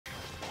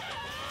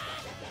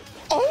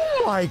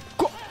Oh my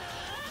god.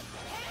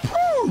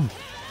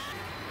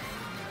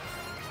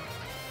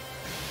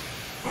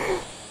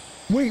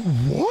 Wait,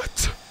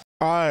 what?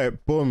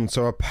 Alright, boom.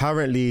 So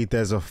apparently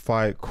there's a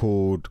fight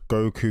called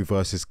Goku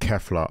versus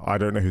Kefla. I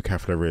don't know who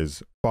Kefla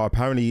is, but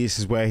apparently this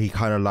is where he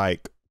kind of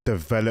like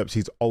develops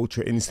his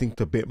Ultra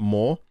Instinct a bit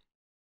more.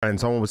 And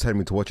someone was telling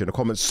me to watch it in the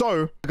comments.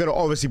 So I'm gonna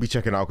obviously be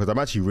checking out because I'm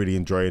actually really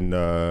enjoying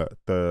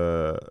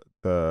the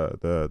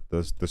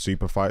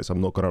super fights.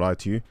 I'm not gonna lie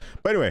to you.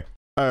 But anyway,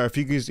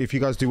 if you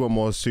guys do want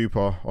more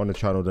super on the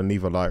channel, then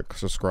leave a like,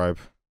 subscribe,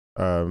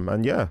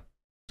 and yeah, let's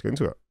get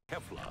into it.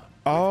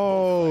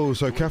 Oh,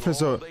 so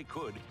Kefla's a...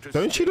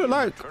 Don't she look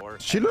like...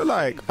 She look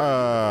like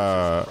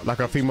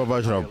a female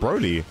version of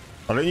Broly,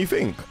 don't you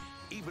think?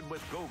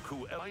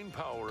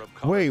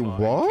 Wait,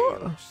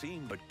 what?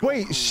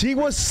 Wait, she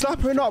was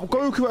slapping up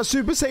Goku at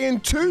Super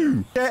Saiyan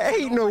 2. There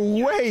ain't no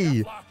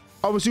way.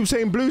 I was Super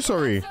Saiyan Blue,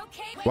 sorry.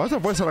 Why does her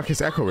voice sound like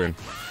it's echoing?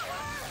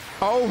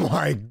 Oh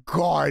my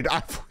god, I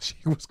thought she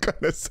was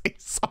gonna say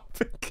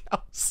something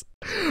else.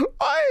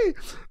 I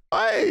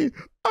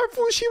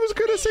thought she was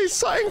gonna say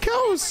something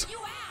else.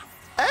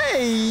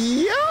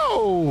 Hey,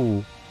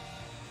 yo!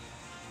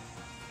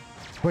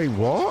 Wait,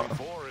 what?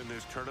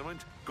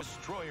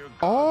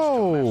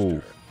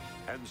 Oh.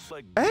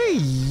 Hey,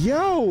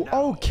 yo,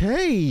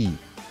 okay.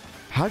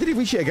 How did he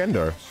reach it again,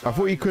 though? I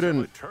thought he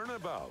couldn't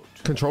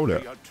control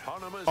it.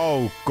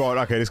 Oh, God.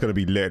 Okay, this is going to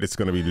be lit. This is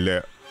going to be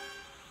lit.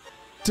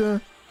 Duh,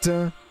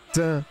 duh,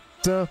 duh,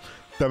 duh.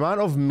 The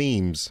amount of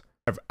memes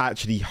I've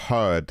actually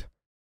heard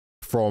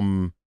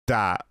from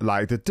that,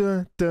 like the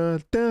duh, duh,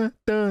 duh,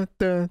 duh,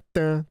 duh,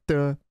 duh,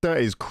 duh, duh,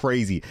 is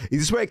crazy. Is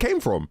this where it came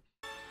from?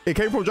 It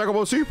came from Dragon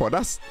Ball Super.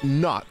 That's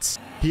nuts.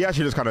 He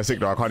actually looks kind of sick,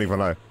 though. I can't even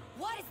lie.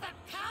 What is that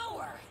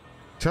power?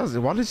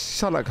 Why does she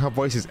sound like her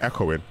voice is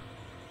echoing?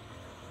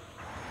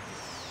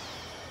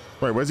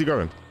 Wait, where's he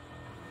going?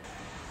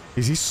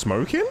 Is he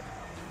smoking?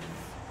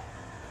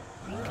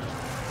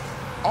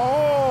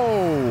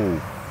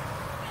 Oh!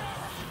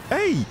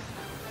 Hey!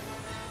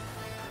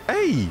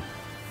 Hey!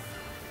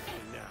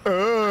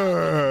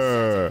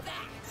 I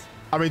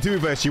mean, to be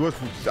fair, she was...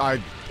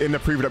 in the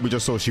preview that we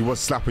just saw, she was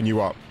slapping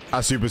you up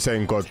as Super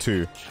Saiyan God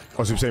 2.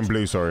 Or Super Saiyan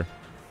Blue, sorry.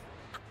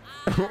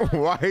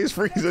 Why is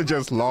Frieza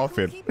just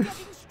laughing?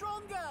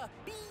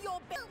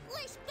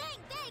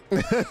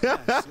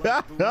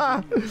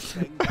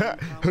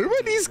 Who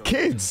are these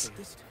kids?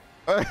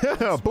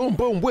 Boom,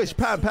 boom, wish,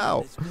 pow,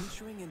 pow.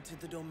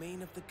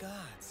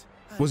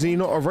 Was he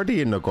not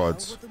already in the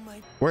gods?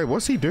 Wait,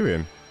 what's he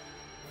doing?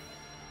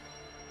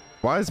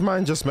 Why is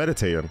mine just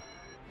meditating?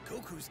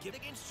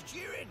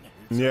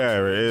 Yeah,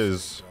 it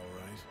is.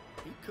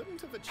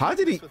 How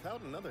did he?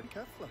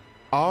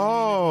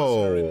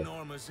 Oh.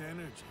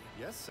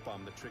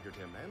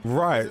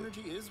 Right.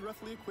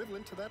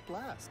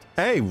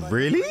 Hey,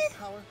 really?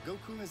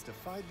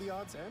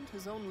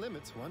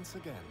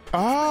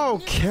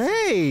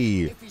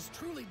 Okay.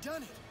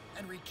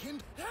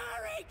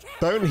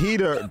 Don't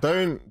heat it.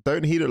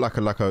 Don't heat it like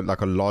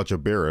a larger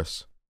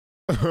Beerus.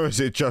 Or is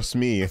it just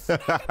me?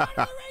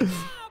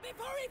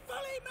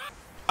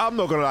 I'm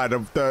not gonna lie.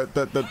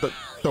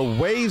 The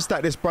waves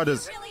that this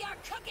brother's.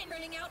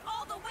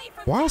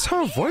 Why is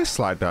her voice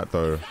like that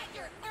though?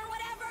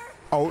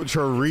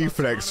 Ultra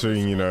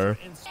reflexing, you know.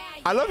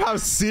 I love how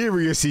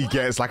serious he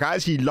gets. Like, I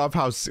actually love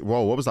how...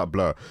 Whoa, what was that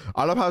blur?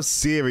 I love how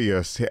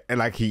serious and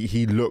like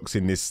he looks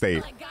in this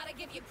state.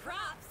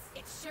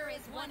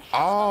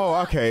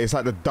 Oh, okay. It's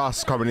like the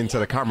dust coming into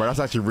the camera. That's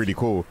actually really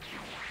cool.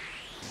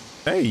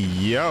 Hey,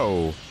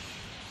 yo.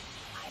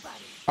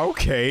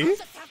 Okay.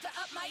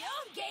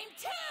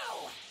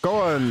 Go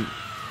on.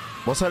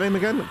 What's her name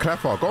again?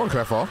 Kefla. Go on,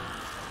 Kefla.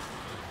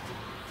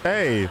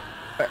 Hey.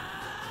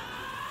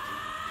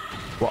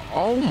 Well,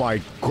 oh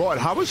my god,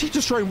 how was he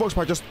destroying rocks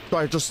by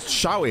just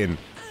shouting?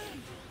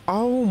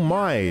 Oh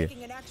my.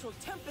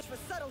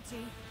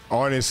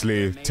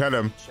 Honestly, tell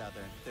him.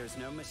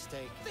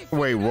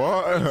 Wait,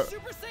 what?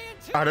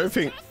 I don't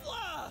think.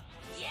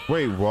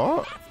 Wait,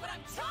 what?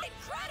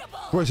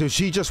 Wait, so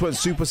she just went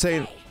Super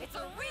Saiyan.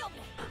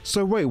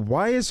 So wait,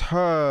 why is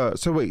her...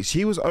 So wait,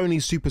 she was only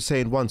Super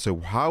Saiyan 1, so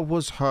how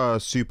was her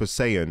Super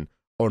Saiyan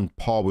on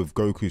par with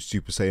Goku's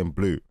Super Saiyan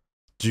Blue?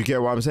 Do you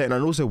get what I'm saying?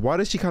 And also, why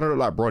does she kind of look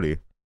like Broly?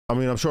 I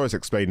mean, I'm sure it's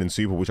explained in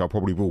Super, which I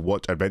probably will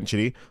watch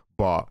eventually,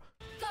 but...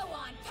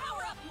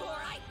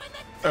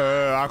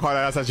 I can't lie,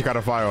 that's actually kind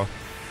of fire.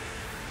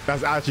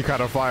 That's actually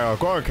kind of fire.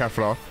 Go on,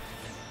 Kefla.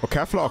 Or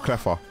Kefla or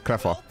Kefla?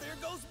 Kefla.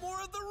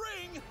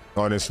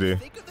 Honestly.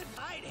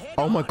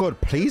 Oh my god,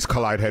 please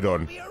collide head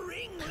on.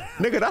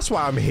 Nigga, that's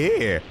why I'm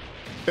here.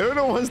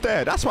 No one's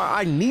there. That's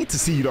why I need to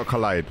see you not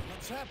collide.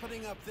 What's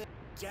happening up there?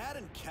 Dad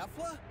and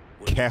Kefla?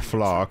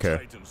 Kefla,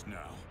 okay.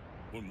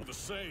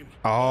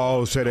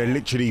 Oh, so they're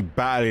literally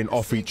battling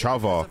off each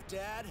other.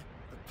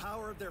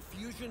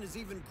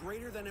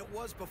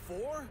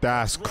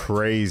 That's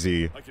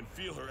crazy.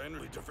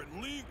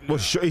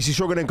 Is he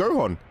stronger than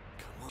Gohan?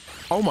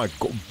 Oh my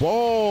god.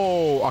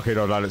 Whoa. Okay,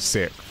 no, that looks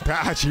sick.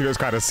 That actually looks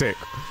kind of sick.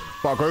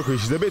 But Goku,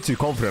 she's a bit too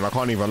confident. I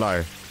can't even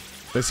lie.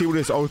 Let's see what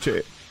this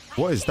ultra...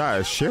 What is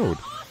that? A shield?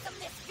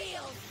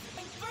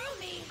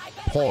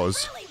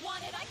 Pause.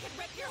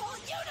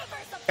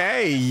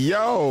 Hey,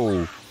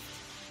 yo.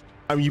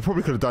 I mean, you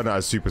probably could have done that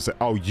as Super Saiyan.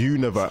 Oh,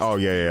 Universe. Oh,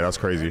 yeah, that's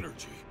crazy.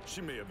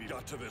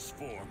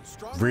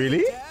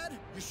 Really?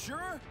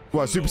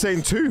 What, Super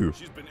Saiyan 2?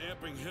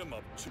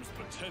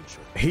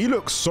 He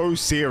looks so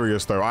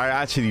serious, though. I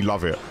actually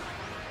love it.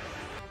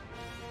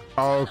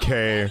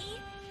 Okay.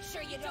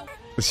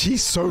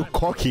 She's so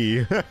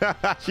cocky.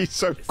 She's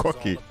so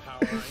cocky.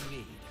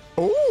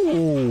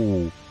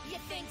 Oh.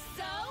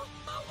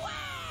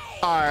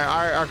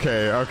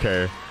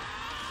 Okay.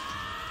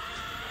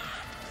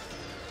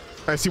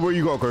 I see what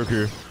you got,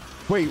 Goku.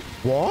 Wait,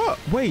 what?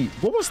 Wait,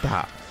 what was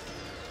that?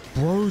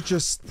 Bro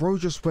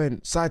just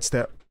went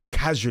sidestep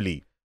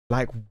casually.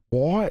 Like,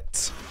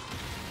 what?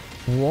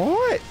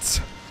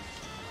 What?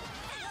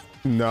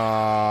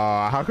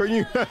 Nah, how can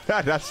you?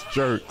 That's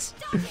jokes.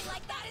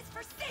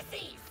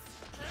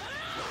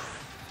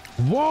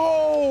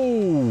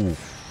 Whoa!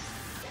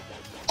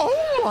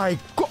 Oh my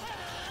god!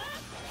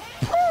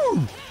 Bro!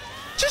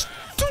 Just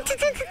do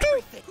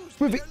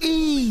with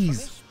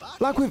ease,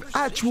 like with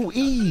actual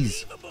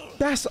ease.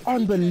 That's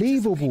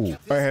unbelievable.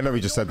 Oh, hey, let me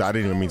just said that. I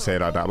didn't even mean to say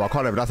it like that, but I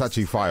can't. That's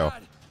actually fire.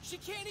 She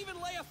can't even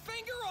lay a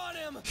finger on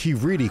him. She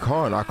really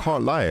can't. I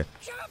can't lie.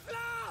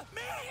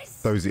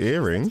 Those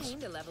earrings.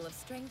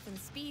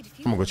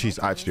 Oh my god, she's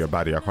actually a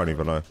baddie. I can't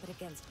even lie.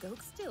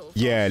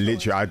 Yeah,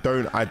 literally.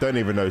 I don't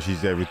even know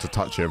she's able to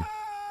touch him.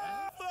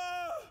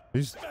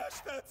 Who's...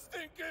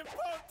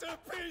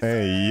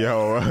 Hey,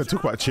 yo,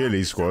 talk about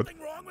cheerleading squad.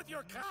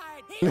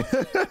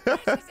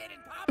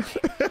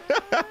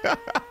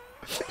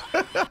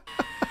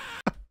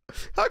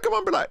 How come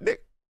I be like,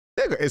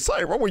 nigga, is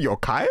something wrong with your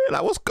Kai?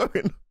 Like, what's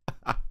going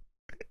on?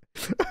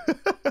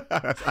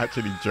 That's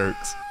actually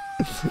jokes.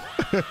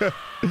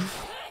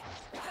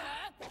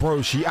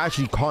 Bro, she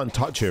actually can't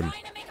touch him.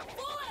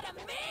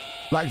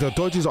 Like, the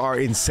dodges are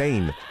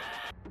insane.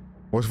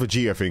 What's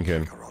Vegeta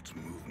thinking?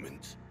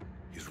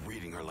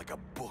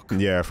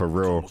 Yeah, for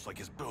real.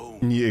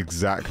 Yeah,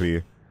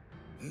 exactly.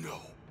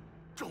 No,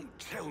 don't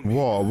tell me.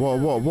 What?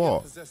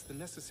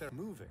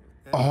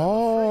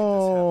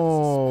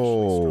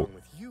 Oh.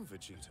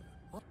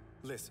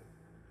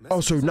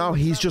 Oh, so now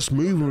he's just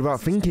moving without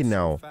thinking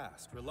now.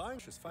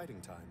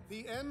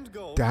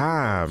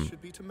 Damn.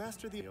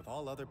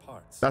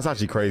 That's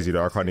actually crazy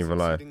though, I can't even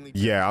lie.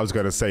 Yeah, I was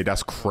gonna say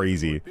that's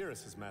crazy.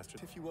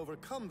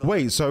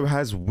 Wait, so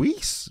has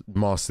Whis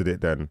mastered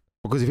it then?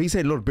 Because if he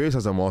said Lord Beerus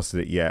hasn't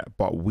mastered it yet,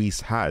 but Whis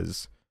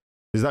has,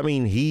 does that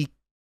mean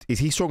is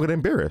he stronger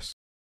than Beerus?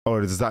 Or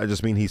does that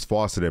just mean he's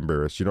faster than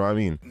Beerus? You know what I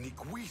mean?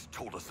 Whis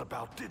told us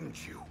about,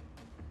 didn't you?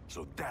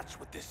 So that's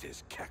what this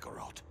is,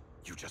 Kakarot.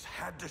 You just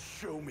had to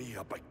show me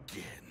up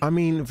again. I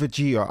mean,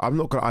 Vegeta,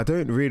 I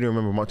don't really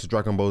remember much of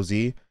Dragon Ball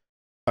Z,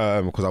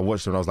 because I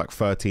watched it when I was like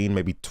 13,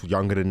 maybe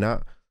younger than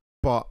that.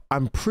 But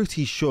I'm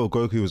pretty sure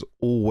Goku has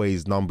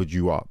always numbered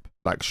you up,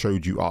 like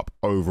showed you up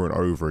over and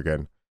over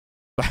again.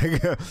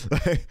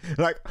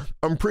 Like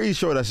I'm pretty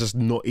sure that's just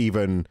not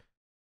even.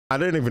 I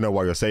don't even know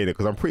why you're saying it,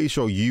 because I'm pretty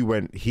sure he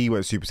went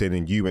Super Saiyan,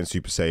 and you went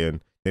Super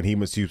Saiyan, then he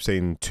went Super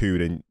Saiyan 2,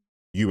 then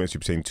you went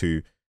Super Saiyan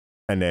 2,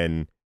 and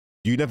then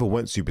you never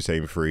went Super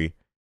Saiyan 3,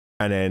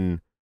 and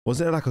then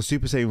wasn't it like a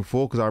Super Saiyan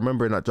 4? Because I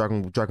remember in that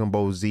Dragon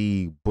Ball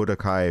Z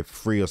Budokai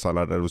 3 or something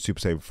like that, it was Super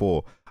Saiyan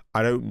 4.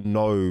 I don't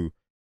know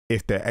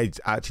if there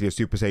is actually a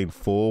Super Saiyan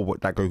 4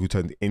 what that Goku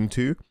turned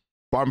into,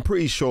 but I'm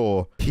pretty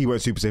sure he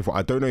went Super Saiyan 4.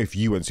 I don't know if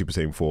you went Super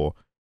Saiyan 4,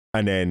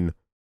 and then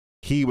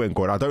he went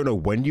God. I don't know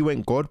when you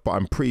went God, but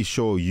I'm pretty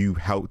sure you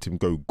helped him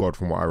go God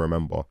from what I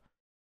remember.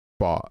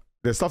 But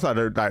the stuff that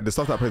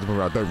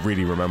I don't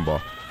really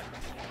remember.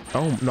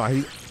 Oh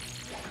no,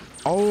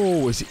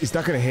 oh, is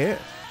that gonna hit?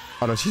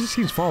 Oh no, she just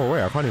seems far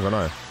away. I can't even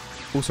know.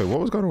 Also,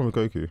 what was going on with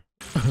Goku?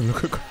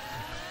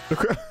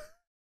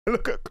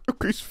 look at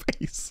Goku's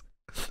face.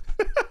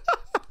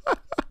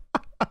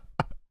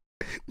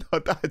 No,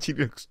 that actually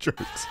looks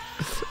jokes.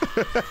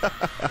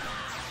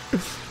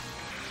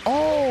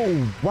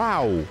 Oh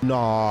wow.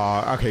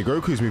 Nah, okay,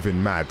 Goku's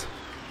moving mad.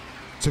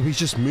 So he's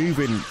just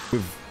moving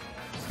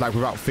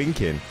without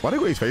thinking. Why do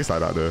they got his face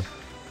like that though?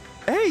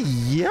 Hey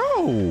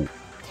yo!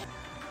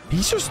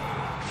 He's just...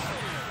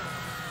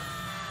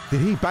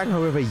 Did he bang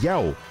her with a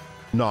yell?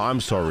 No, I'm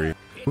sorry.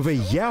 With a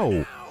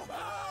yell.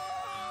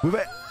 With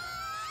a...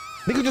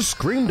 Nigga just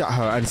screamed at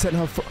her and sent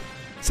her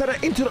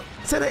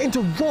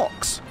into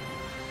rocks.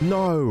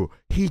 No,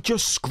 he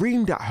just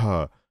screamed at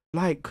her.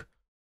 Like,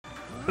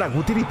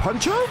 well, did he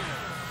punch her?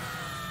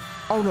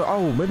 Oh no,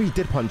 oh, maybe he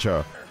did punch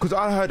her. Because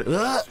I heard,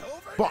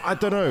 but I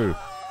don't know.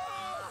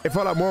 It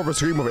felt like more of a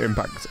scream of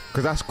impact,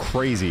 because that's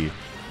crazy.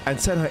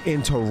 And sent her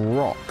into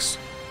rocks.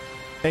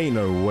 Ain't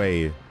no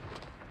way.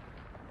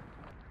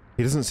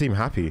 He doesn't seem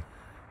happy.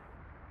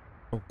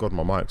 Oh god,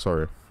 my mic,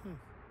 sorry.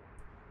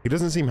 He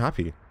doesn't seem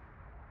happy.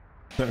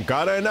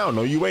 Got her now.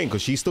 No, you ain't,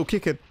 because she's still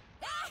kicking.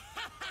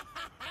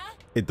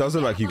 It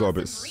doesn't look like you got a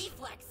bit...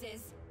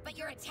 reflexes, but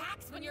your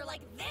attacks when you're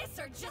like this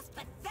guess are just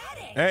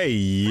pathetic. Hey,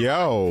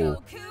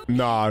 yo.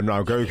 No,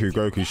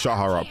 Goku, shut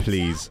her up,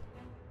 please.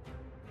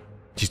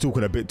 She's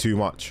talking a bit too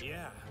much.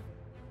 Yeah.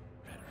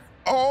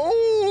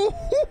 Oh!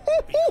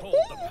 Behold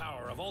the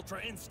power of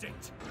Ultra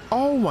Instinct.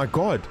 Oh my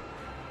god.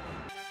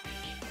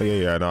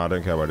 Yeah, no, I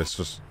don't care about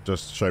this.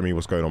 Just show me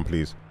what's going on,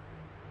 please.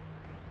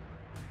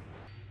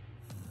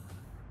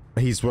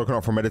 He's woken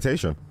up from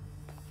meditation.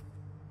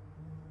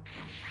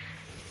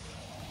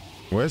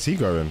 Where's he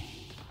going?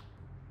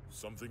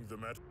 Something the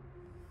matter?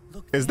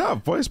 Is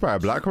that voiced by a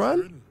black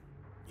man?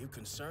 You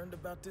concerned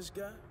about this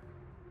guy?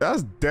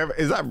 That's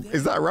is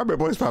that a rabbit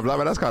voiced by a black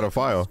man? That's kind of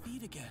fire.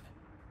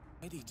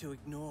 To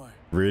ignore.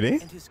 Really?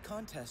 And his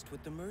contest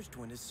with the merged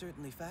one is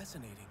certainly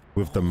fascinating.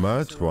 With the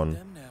merged one?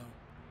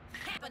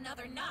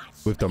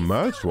 With the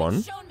merged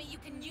one?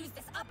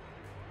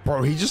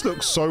 Bro, he just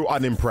looks so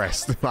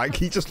unimpressed. Like,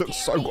 he just looks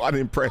so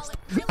unimpressed.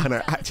 And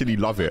I actually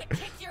love it.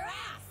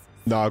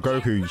 Nah,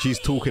 Goku, she's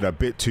talking a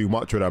bit too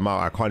much with her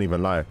mouth. I can't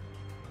even lie.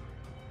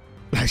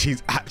 Like,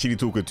 she's actually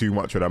talking too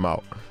much with her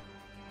mouth.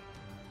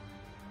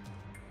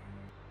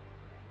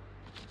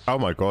 Oh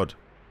my god.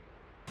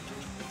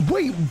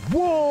 Wait,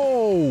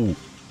 whoa!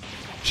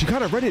 She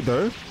kind of read it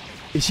though.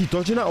 Is she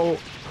dodging it or...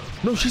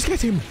 No, she's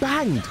getting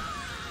banged.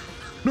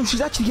 No, she's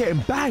actually getting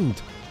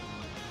banged.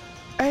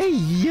 Hey,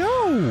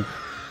 yo!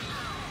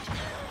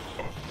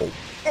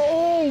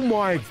 Oh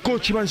my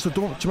god, she managed to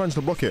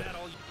block it.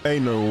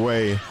 Ain't no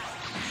way.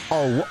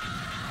 Oh,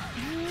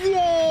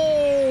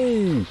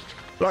 whoa!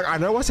 Like, I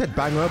know I said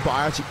banger, but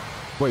I actually...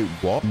 Wait,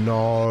 what?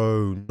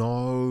 No.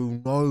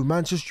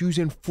 Man's just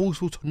using force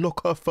to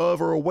knock her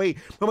further away.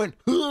 I went...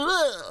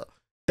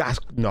 That's...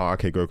 No,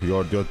 okay, Goku,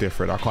 you're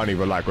different. I can't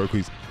even lie.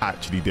 Goku's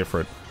actually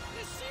different.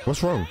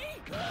 What's wrong?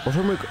 What's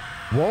wrong with...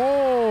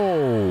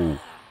 Whoa!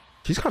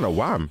 She's kind of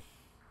wham.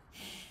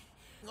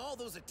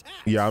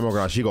 Yeah, I'm not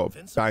gonna lie. She got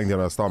banged in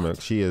her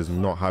stomach. She is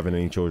not having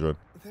any children.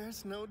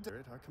 There's no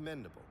dirt are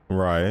commendable.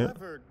 Right.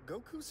 However,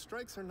 Goku's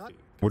strikes are not.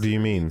 What do you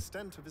mean?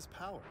 Extent of his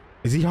power.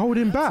 Is he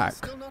holding back?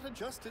 Still not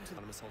adjusted to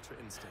Ultra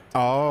Instinct.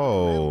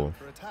 Oh.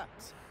 For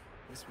attacks.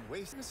 This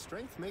waste of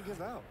strength may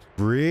give out.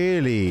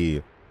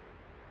 Really?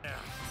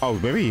 Oh,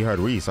 maybe he heard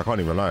Reese. I can't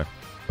even lie.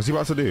 What's he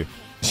about to do?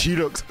 She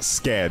looks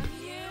scared.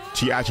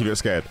 She actually looks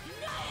scared.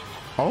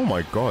 Oh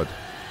my god.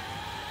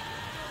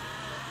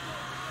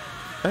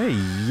 Hey,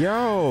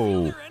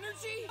 yo.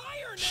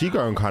 She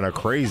going kind of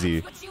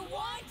crazy.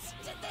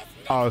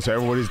 Oh, so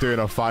everybody's doing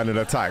a final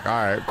attack. All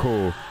right,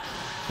 cool.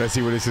 Let's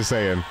see what this is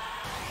saying.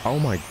 Oh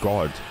my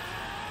god.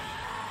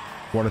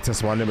 Want to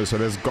test my limit, so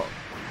there's got...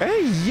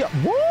 Hey, yeah.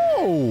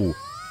 Whoa.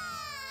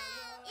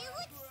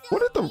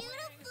 What did the...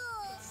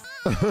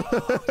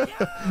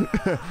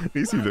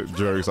 These two look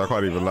jokes. I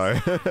can't even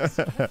lie.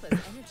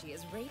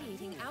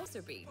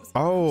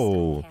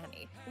 Oh.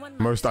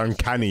 Most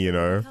uncanny, you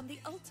know.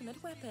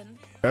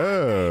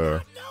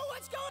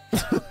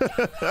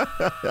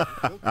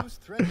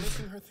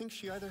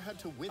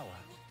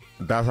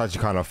 That's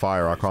actually kind of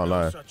fire, I can't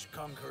lie.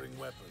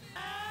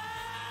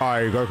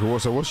 Alright, Goku,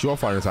 so what's your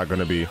final attack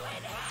gonna be?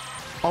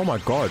 Oh my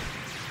god.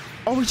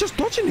 Oh, he's just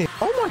dodging it.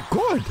 Oh my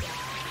god.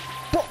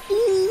 But,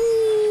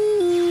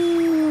 ooh.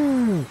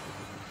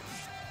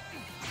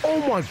 Oh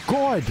my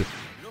god.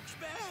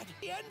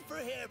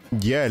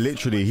 Yeah,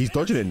 literally. He's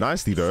dodging it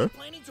nicely though.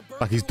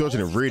 Like, he's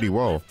dodging it really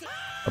well.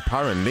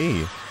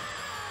 Apparently.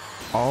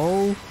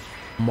 Oh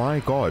my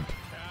god.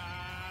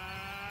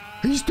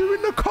 He's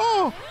doing the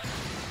car.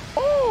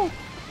 Oh.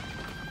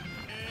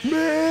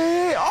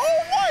 Man.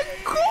 Oh my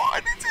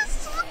god. This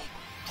is...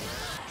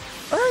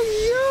 Hey,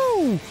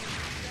 yo.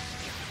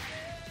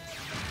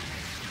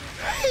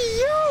 Hey,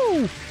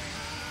 yo.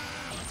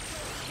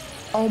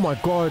 Oh my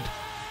god.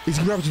 Is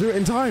he gonna be able to do it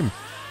in time?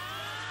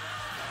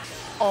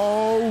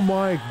 Oh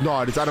my...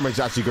 No, this animation's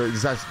actually good.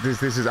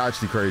 This is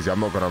actually crazy. I'm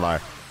not gonna lie.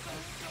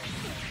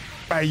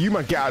 Hey, you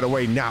might get out of the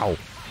way now.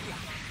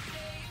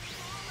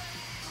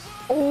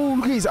 Oh,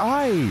 look at his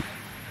eye.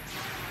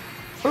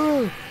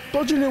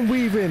 Dodging and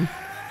weaving.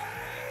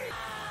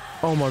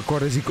 Oh my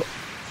god, has he got...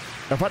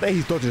 The fact that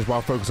he's dodging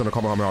while focused on the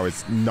Kamehameha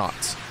is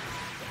nuts.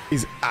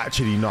 Is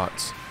actually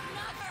nuts.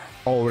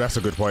 Oh, that's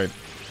a good point.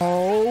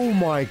 Oh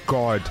my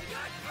god.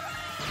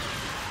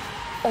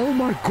 Oh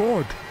my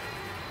god.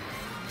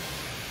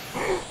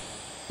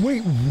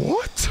 Wait,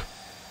 what?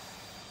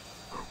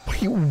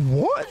 Wait,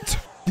 what?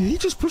 Did he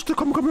just push the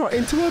Kamehameha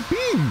into her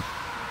beam?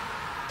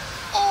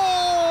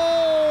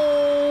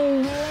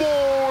 Oh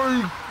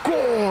my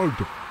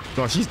god.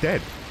 No, she's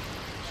dead.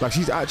 Like,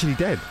 she's actually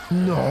dead.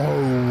 No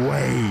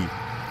way.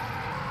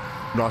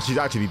 No, she's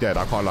actually dead.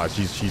 I can't lie.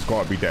 She's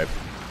got to be dead.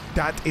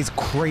 That is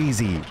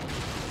crazy.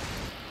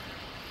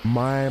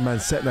 My man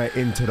setting her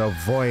into the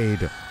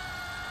void.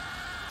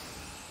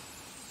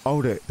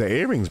 Oh, the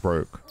earrings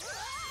broke.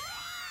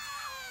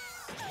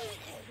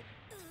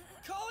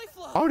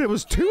 Oh, there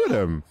was two of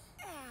them.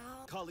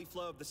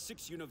 Of the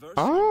 6 universe,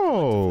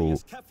 oh.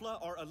 Kefla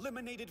are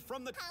eliminated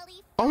from the...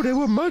 Oh, they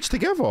were merged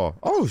together.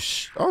 Oh,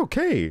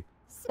 okay.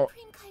 Oh,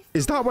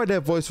 is that why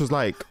their voice was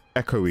like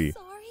echoey?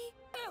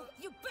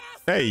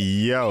 Hey,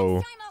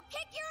 yo.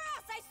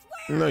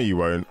 No, you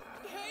won't.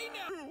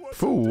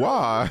 Fool,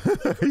 why?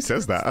 He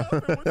says that.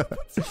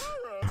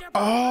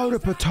 Oh, the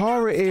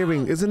Patara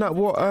earring. Isn't that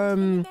what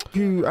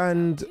Goku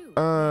and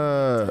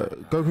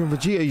Goku and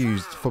Vegeta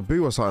used for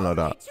Boo or something like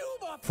that?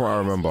 From what I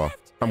remember.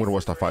 I'm gonna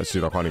watch that fight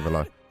soon, I can't even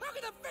lie. How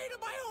can the fate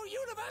of my whole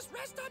universe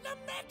rest on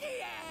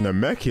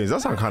Namekians?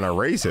 That sounds kind of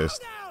racist.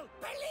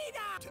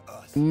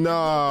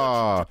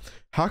 Nah.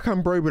 How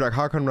can bro be like,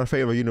 how can the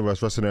fate of a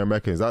universe rest on the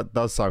Namekians? That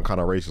does sound kind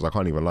of racist, I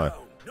can't even lie.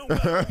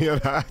 Yeah,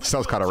 that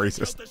sounds kind of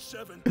racist.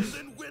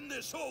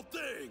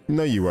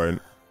 No, you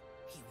won't.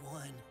 He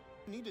won.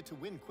 Needed to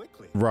win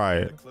quickly.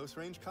 Right. The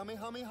close-range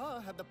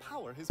Kamehameha had the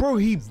power his Bro,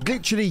 he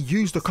literally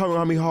used the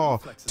Kamehameha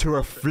to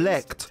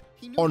reflect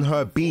on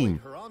her beam.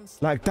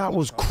 Like, that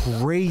was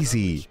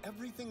crazy.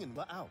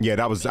 Yeah,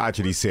 that was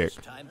actually sick.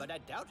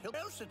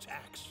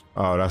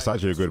 Oh, that's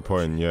actually a good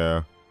point,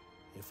 yeah.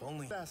 If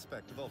only.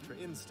 Aspect of Ultra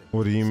Instinct.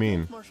 What do you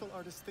mean? Martial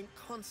artists think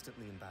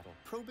constantly in battle,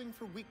 probing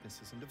for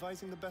weaknesses and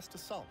devising the best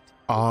assault.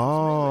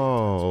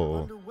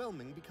 Oh.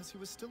 Underwhelming because he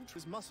was still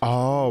his muscles.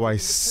 Oh, I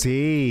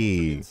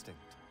see.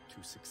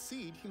 To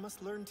succeed, he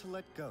must learn to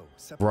let go.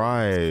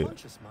 Right. His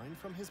conscious mind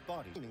from his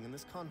body. In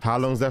this context, How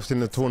long's left in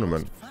the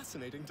tournament?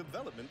 fascinating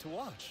development to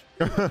watch.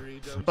 That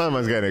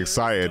man's getting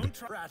excited.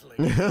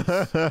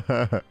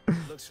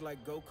 Looks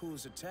like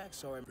Goku's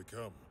attacks are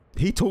become.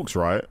 He talks,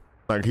 right?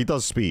 Like, he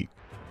does speak.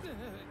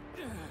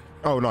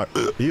 Oh, no.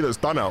 He looks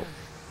done out.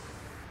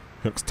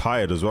 He looks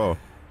tired as well.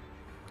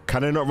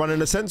 Can they not run in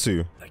the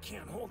sensu? I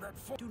can't hold that.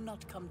 Do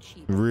not come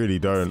cheap. Really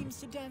don't. Seems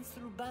to dance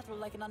through battle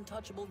like an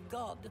untouchable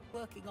god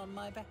working on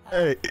my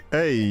behalf.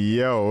 Hey,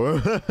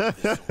 yo.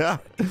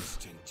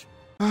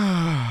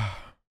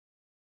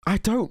 I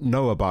don't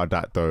know about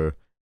that though.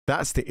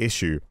 That's the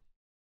issue.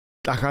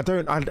 Like,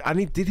 I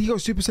need, did he go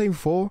Super Saiyan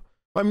 4?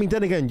 I mean,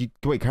 then again,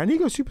 wait, can he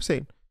go Super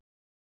Saiyan?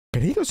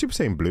 Can he go Super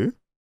Saiyan Blue?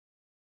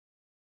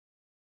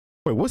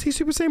 Wait, was he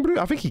Super Saiyan Blue?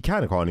 I think he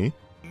can, can't he?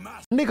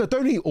 Nigga,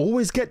 don't he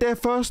always get there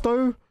first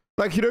though?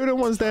 Like, you know, no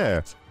one's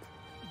there.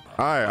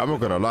 Alright, I'm not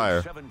gonna lie.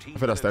 I think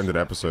that's the end of the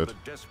episode.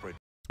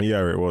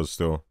 Yeah, it was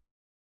still.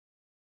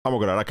 I'm not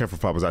gonna lie, that Kefla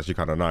fight was actually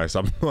kind of nice.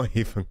 I'm not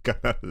even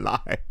gonna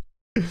lie.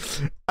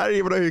 I didn't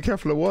even know who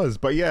Kefla was.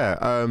 But yeah,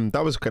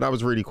 that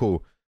was really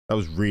cool. That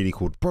was really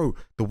cool. Bro,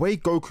 the way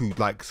Goku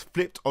like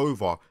flipped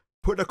over,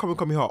 put the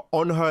Kamehameha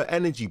on her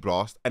energy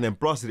blast, and then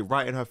blasted it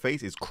right in her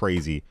face is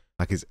crazy.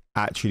 Like, it's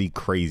actually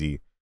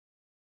crazy.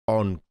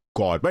 On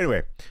God. But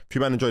anyway, if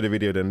you man enjoyed the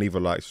video, then leave a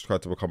like,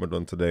 subscribe to the comment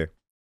on today,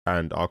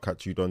 and I'll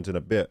catch you dons in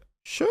a bit.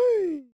 Shoo!